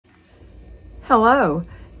Hello,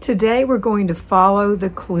 today we're going to follow the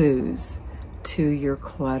clues to your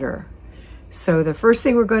clutter. So the first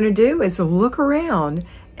thing we're going to do is look around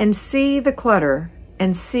and see the clutter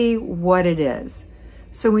and see what it is.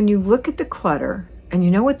 So when you look at the clutter and you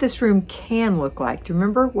know what this room can look like, do you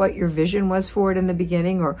remember what your vision was for it in the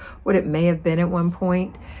beginning or what it may have been at one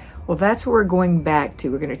point? Well, that's what we're going back to.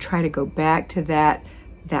 We're going to try to go back to that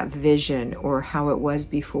vision or how it was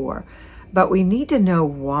before. But we need to know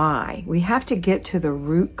why. We have to get to the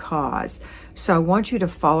root cause. So I want you to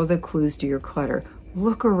follow the clues to your clutter.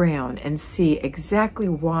 Look around and see exactly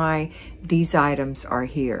why these items are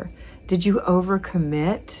here. Did you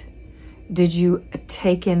overcommit? Did you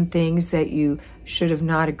take in things that you should have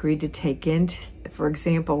not agreed to take in? For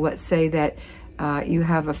example, let's say that you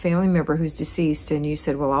have a family member who's deceased and you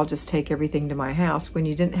said, well, I'll just take everything to my house when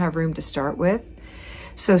you didn't have room to start with.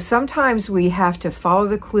 So sometimes we have to follow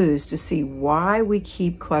the clues to see why we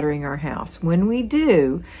keep cluttering our house. When we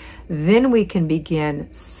do, then we can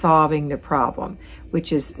begin solving the problem,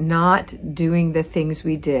 which is not doing the things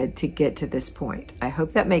we did to get to this point. I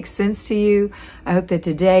hope that makes sense to you. I hope that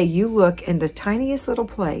today you look in the tiniest little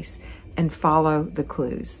place and follow the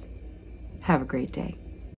clues. Have a great day.